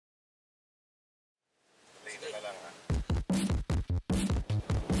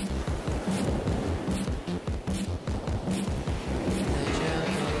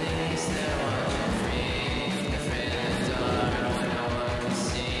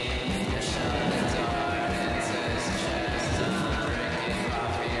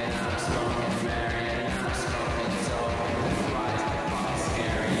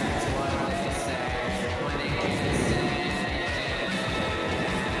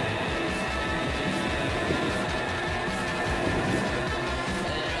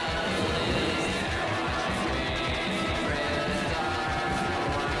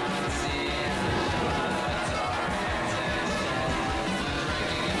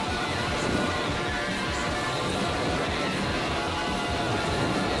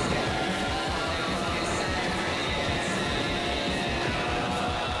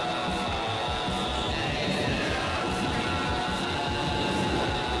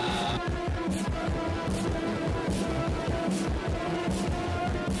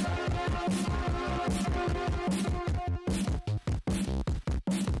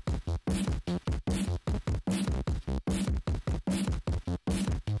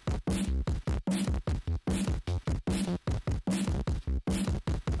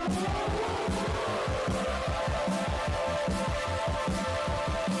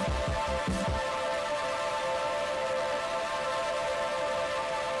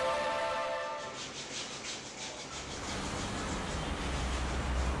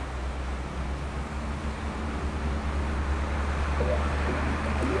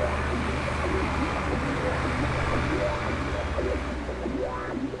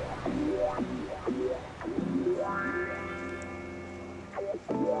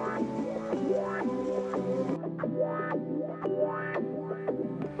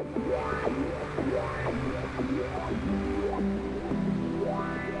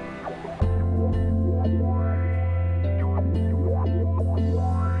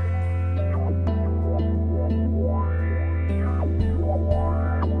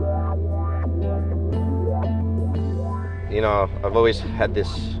you know, I've always had this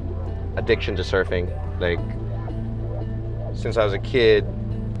addiction to surfing. Like, since I was a kid,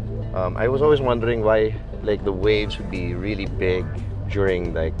 I was always wondering why, like, the waves would be really big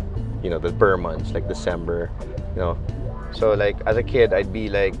during, like, you know, the Burr months, like December, you know. So, like, as a kid, I'd be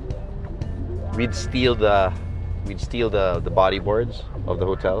like, we'd steal the bodyboards of the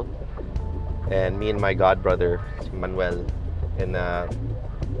hotel, and me and my god brother Manuel and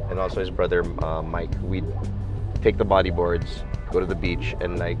also his brother Mike, we'd take the bodyboards, go to the beach,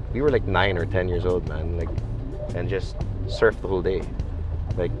 and like we were like 9 or 10 years old, man, like, and just surf the whole day,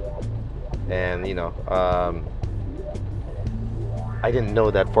 like, and you know, I didn't know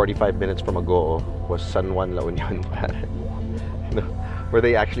that 45 minutes from Agoo was San Juan La Union, you know, where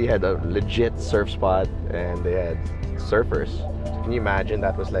they actually had a legit surf spot and they had surfers. So can you imagine?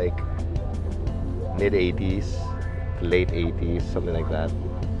 That was like mid 80s, late 80s, something like that.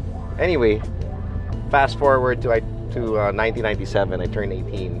 Anyway, fast forward to 1997, I turned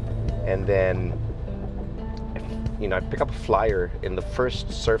 18, and then, you know, I pick up a flyer in the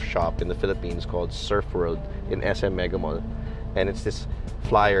first surf shop in the Philippines called Surf World in SM Mega Mall, and it's this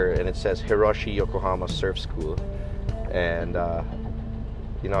flyer and it says Hiroshi Yokohama Surf School, and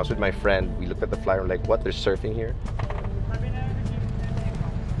you know, I was with my friend. We looked at the flyer and like, what? There's surfing here?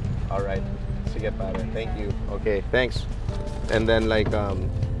 All right. Sige pare. Thank you. Okay, thanks. And then like,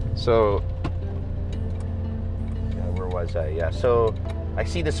 so, yeah, where was I? Yeah, so I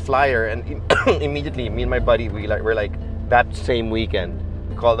see this flyer and immediately me and my buddy, we're like, that same weekend,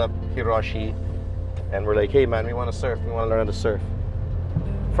 we called up Hiroshi and we're like, hey man, we want to surf. We want to learn how to surf.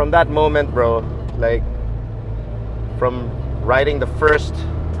 From that moment, bro, like, from riding the first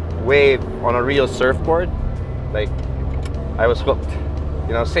wave on a real surfboard, like, I was hooked.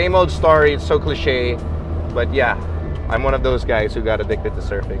 You know, same old story, it's so cliche, but yeah, I'm one of those guys who got addicted to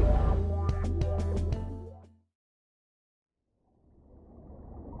surfing.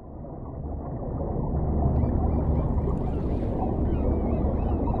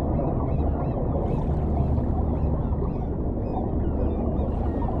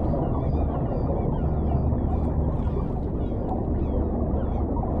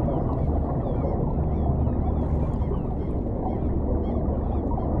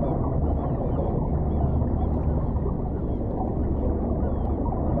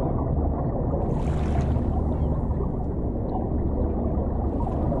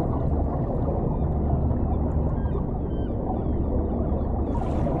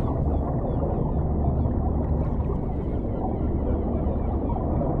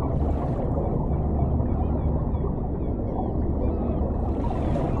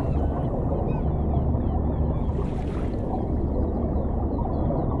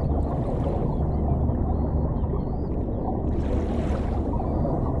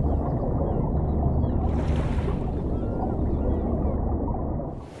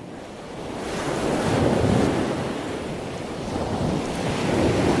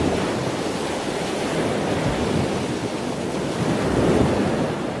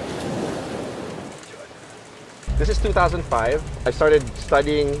 This is 2005. I started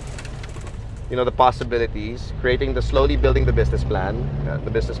studying, you know, the possibilities, slowly building the business plan,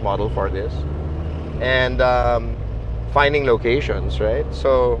 the business model for this, and finding locations, right?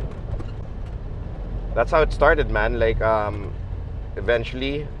 So that's how it started, man. Like,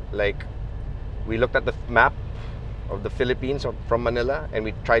 eventually, like, we looked at the map of the Philippines from Manila, and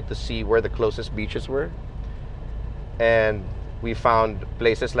we tried to see where the closest beaches were, and we found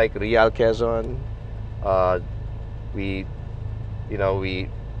places like Real, Quezon. We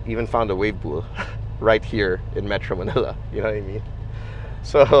even found a wave pool right here in Metro Manila. You know what I mean?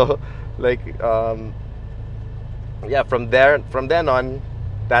 So, like, yeah, from then on,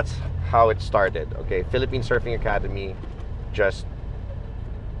 that's how it started. Okay, Philippine Surfing Academy just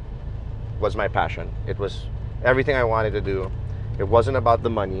was my passion. It was everything I wanted to do. It wasn't about the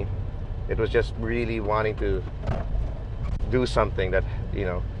money. It was just really wanting to do something that, you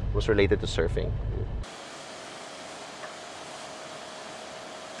know, was related to surfing.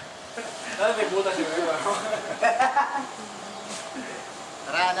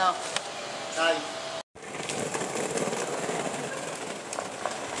 Tara, ano? Tay.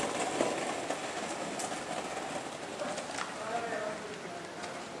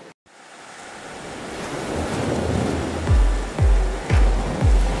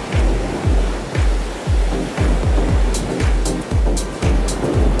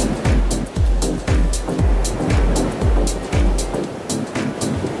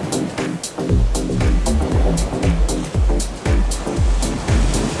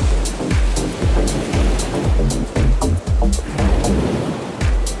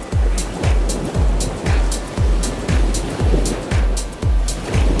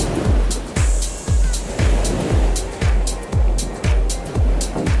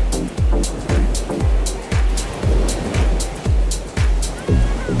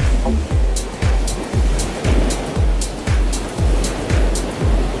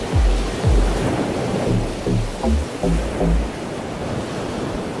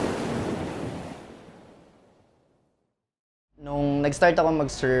 Nag-start ako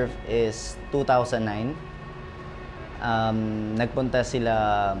mag-surf is 2009. Nagpunta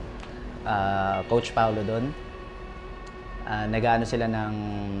sila Coach Paolo doon. Nag-ano sila ng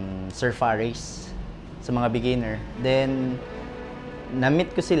surfaris sa mga beginner. Then,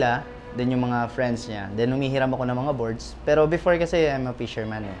 na-meet ko sila, then yung mga friends niya. Then, humihiram ako ng mga boards. Pero before kasi, I'm a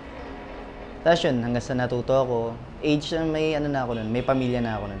fisherman eh. Tapos yun, hanggang sa natuto ako. Age na may ano na ako nun, may pamilya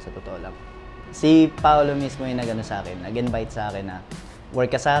na ako nun sa totoo lang. Si Paolo mismo yung nag-ano sa akin, nag-invite sa akin na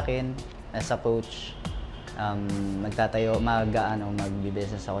work ka sa akin as a coach.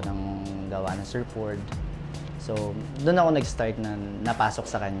 Magbi-business ako ng gawa ng surfboard. So, doon ako nag-start na napasok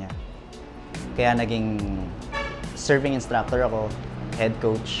sa kanya. Kaya naging surfing instructor ako, head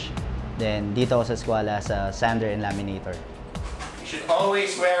coach. Then, dito ako sa eskwela sa sander and laminator. You should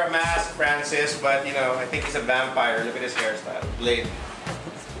always wear a mask, Francis, but you know, I think he's a vampire. Look at his hairstyle. Blade.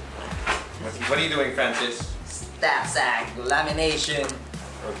 What are you doing, Francis? Staff sag, lamination.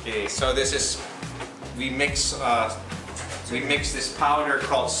 Okay, so this is, we mix this powder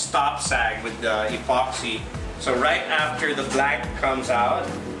called stop sag with epoxy. So right after the blank comes out,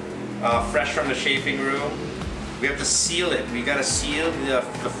 fresh from the shaping room, we have to seal it. We gotta seal the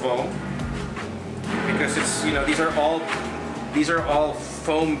foam because it's, you know, these are all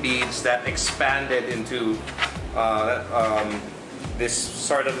foam beads that expanded into this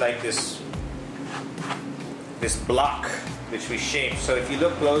sort of like this block which we shaped. So if you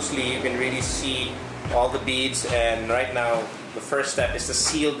look closely, you can really see all the beads. And right now, the first step is to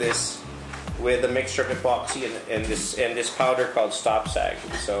seal this with a mixture of epoxy and this powder called stop sag.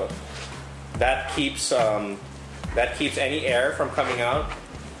 So that keeps any air from coming out.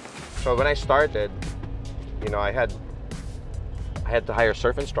 So when I started, you know, I had to hire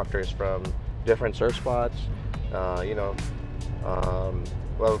surf instructors from different surf spots. You know,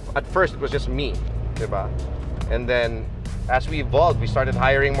 well, at first it was just me, diba? And then as we evolved, we started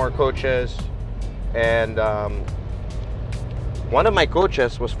hiring more coaches. And one of my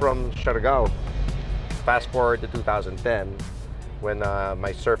coaches was from Siargao. Fast forward to 2010, when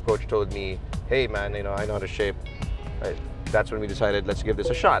my surf coach told me, "Hey man, you know, I know how to shape." That's when we decided, let's give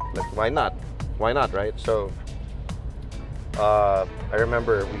this a shot. Like, why not? Why not, right? So I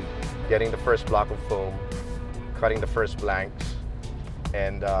remember getting the first block of foam, cutting the first blanks,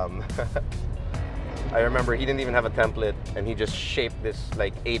 and I remember he didn't even have a template, and he just shaped this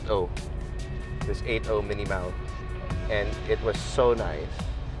like 8-0. This 8-0 mini mount, and it was so nice.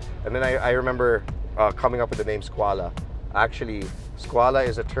 And then I remember coming up with the name Squala. Actually, Squala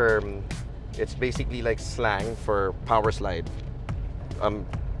is a term, it's basically like slang for power slide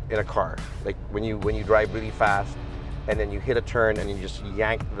in a car. Like when you drive really fast and then you hit a turn and you just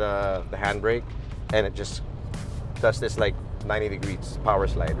yank the handbrake and it just does this like 90 degrees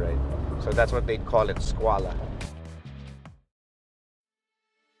power slide, right? So that's what they call it, Squala.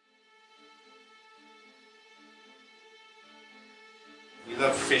 We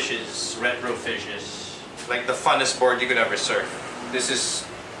love fishes, retro fishes. Like the funnest board you could ever surf. This is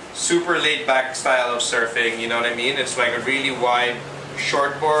super laid back style of surfing, you know what I mean? It's like a really wide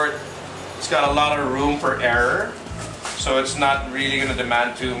short board. It's got a lot of room for error. So it's not really going to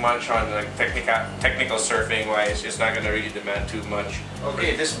demand too much on like technical surfing wise. It's not going to really demand too much.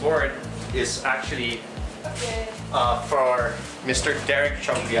 Okay, this board is actually for Mr. Derek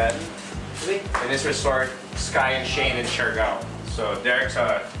Chongbian in his resort, Sky and Shane in Siargao. So Derek's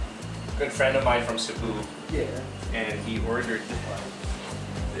a good friend of mine from Cebu. Yeah. And he ordered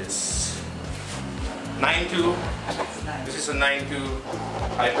this 9.2. This is a 9.2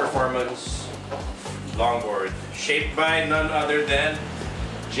 high performance longboard, shaped by none other than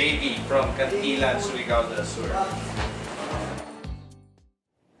JB from Cantilan, Surigao del Sur.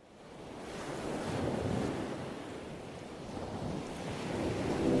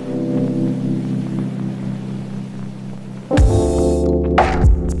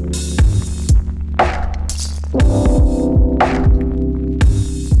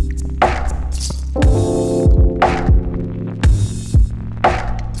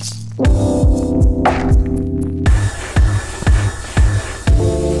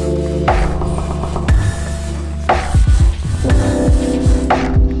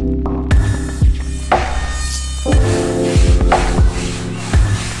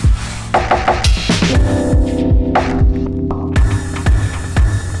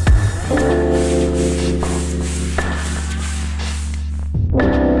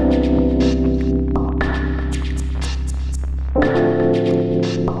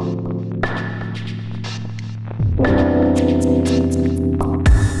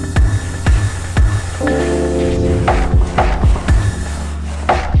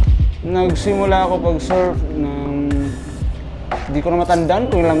 Nagsimula ako pag-surf ng Hindi ko na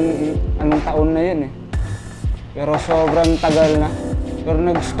matandaan kung anong taon na yun eh. Pero sobrang tagal na. Pero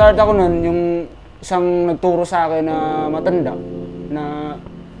nag-start ako nun, yung isang nagturo sa akin na matanda, na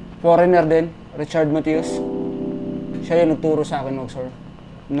foreigner din, Richard Matius. Siya yung nagturo sa akin mag-surf.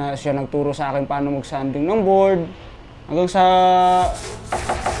 Siya nagturo sa akin paano mag-sanding ng board. Hanggang sa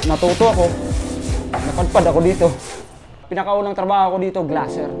natuto ako, napadpad ako dito. Pinakaunang trabaho ko dito,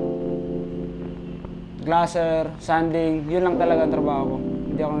 glasser. Glasser, sanding, yun lang talaga ang trabaho ko.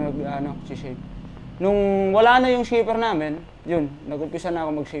 Hindi ako si-shape. Nung wala na yung shaper namin, yun, nag-umpisa na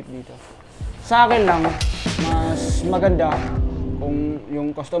ako mag-shape dito. Sa akin lang, mas maganda kung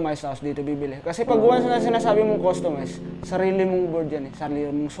yung customized tapos dito bibili. Kasi pag once na sinasabi mong customized, sarili mong board yan eh.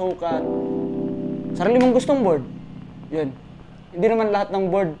 Sarili mong sukat, sarili mong gustong board. Yun. Hindi naman lahat ng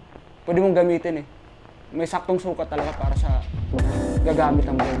board pwede mong gamitin eh. May saktong sukat talaga para sa gagamit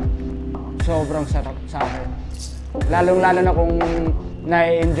ng board. Sobrang sarap sa akin. Lalong-lalo na kung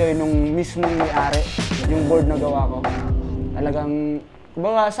na-enjoy nung mismong may-ari yung board na gawa ko. Talagang,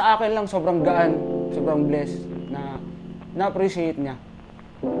 kumbaga sa akin lang sobrang gaan, sobrang blessed na na-appreciate niya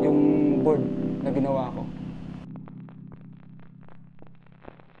yung board na ginawa ko.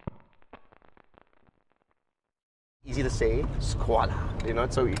 Easy to say, squala. You know,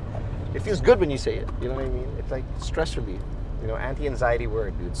 it feels good when you say it. You know what I mean? It's like stress relief. You know, anti-anxiety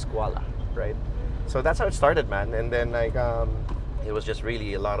word, dude. Squala, right? So that's how it started, man. And then like, it was just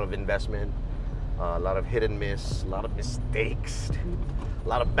really a lot of investment, a lot of hit and miss, a lot of mistakes, dude. A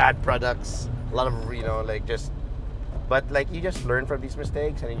lot of bad products, a lot of but like you just learn from these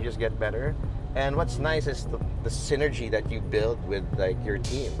mistakes and you just get better. And what's nice is the synergy that you build with like your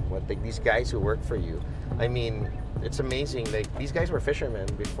team, like these guys who work for you. I mean, it's amazing. Like these guys were fishermen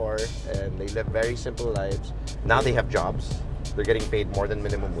before and they live very simple lives. Now they have jobs. They're getting paid more than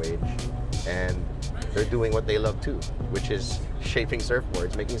minimum wage and they're doing what they love too, which is shaping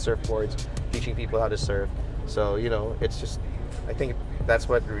surfboards, making surfboards, teaching people how to surf. So, you know, it's just, I think that's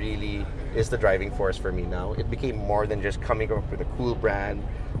what really is the driving force for me now. It became more than just coming up with a cool brand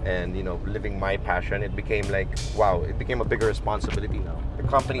and, you know, living my passion. It became like, wow, it became a bigger responsibility now. The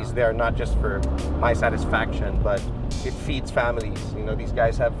company's there not just for my satisfaction, but it feeds families. You know, these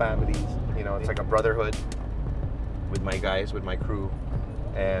guys have families. You know, it's like a brotherhood with my guys, with my crew.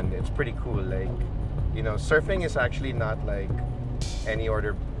 And it's pretty cool. Like, you know, surfing is actually not like any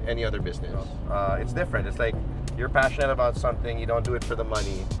other business. It's different. It's like you're passionate about something, you don't do it for the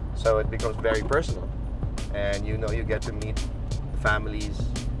money, so it becomes very personal. And you know, you get to meet families,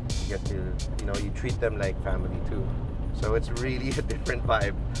 you get to, you know, you treat them like family too. So it's really a different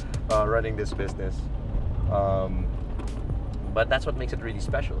vibe running this business. But that's what makes it really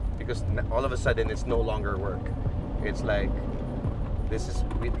special, because all of a sudden it's no longer work. It's like, this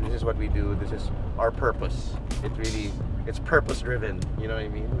is what we do, this is our purpose. It's purpose driven, you know what I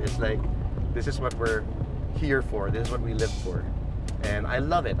mean? It's like, this is what we're here for, this is what we live for. And I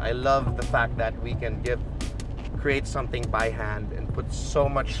love it. I love the fact that we can create something by hand and put so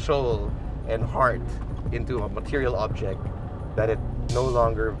much soul and heart into a material object that it no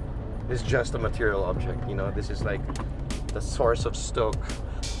longer is just a material object. You know, this is like the source of stoke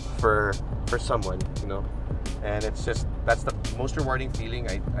for someone, you know. And it's just, that's the most rewarding feeling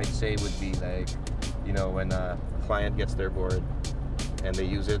I'd say would be like, you know, when a client gets their board and they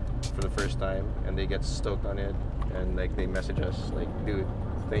use it for the first time and they get stoked on it and like they message us like, dude,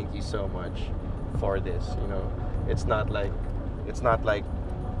 thank you so much for this. You know, it's not like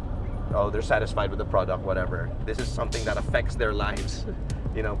oh, they're satisfied with the product, whatever. This is something that affects their lives,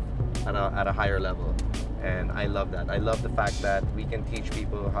 you know, at a higher level. And I love that. I love the fact that we can teach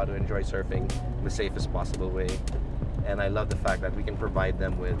people how to enjoy surfing in the safest possible way. And I love the fact that we can provide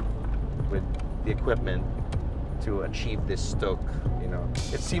them with the equipment to achieve this stoke, you know.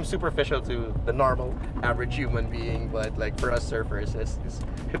 It seems superficial to the normal, average human being, but like for us surfers,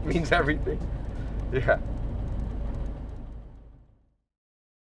 it means everything. Yeah.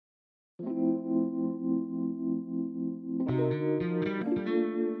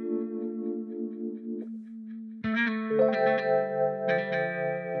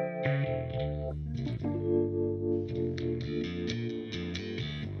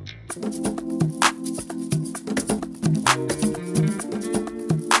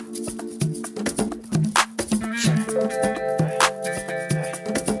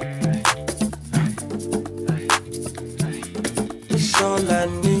 All I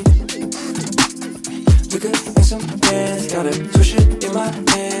need. We could make some plans. Got a switch it in my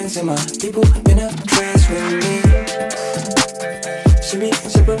hands, and my people in a trance with me. See me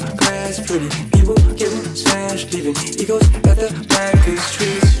sipper grass, pretty people getting smashed, leaving egos at the back of the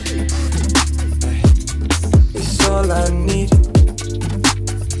streets. It's all I need.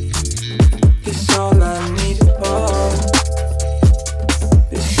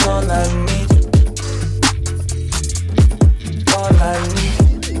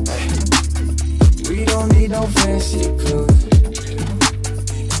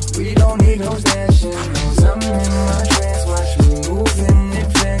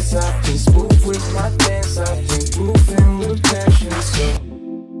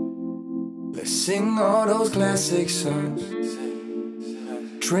 classic songs.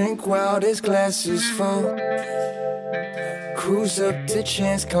 Drink while this glass is full. Cruise up to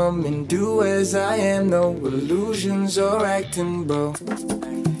chance, come and do as I am. No illusions or acting, bro.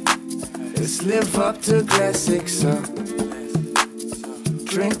 Let's live up to classic song.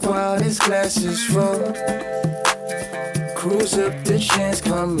 Drink while this glass is full. Cruise up the chance,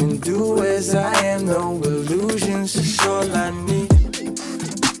 come and do as I am. No illusions, it's all I need.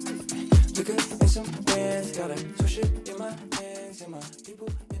 Look at some bands, gotta push it in my hands, and my people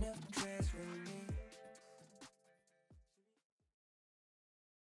in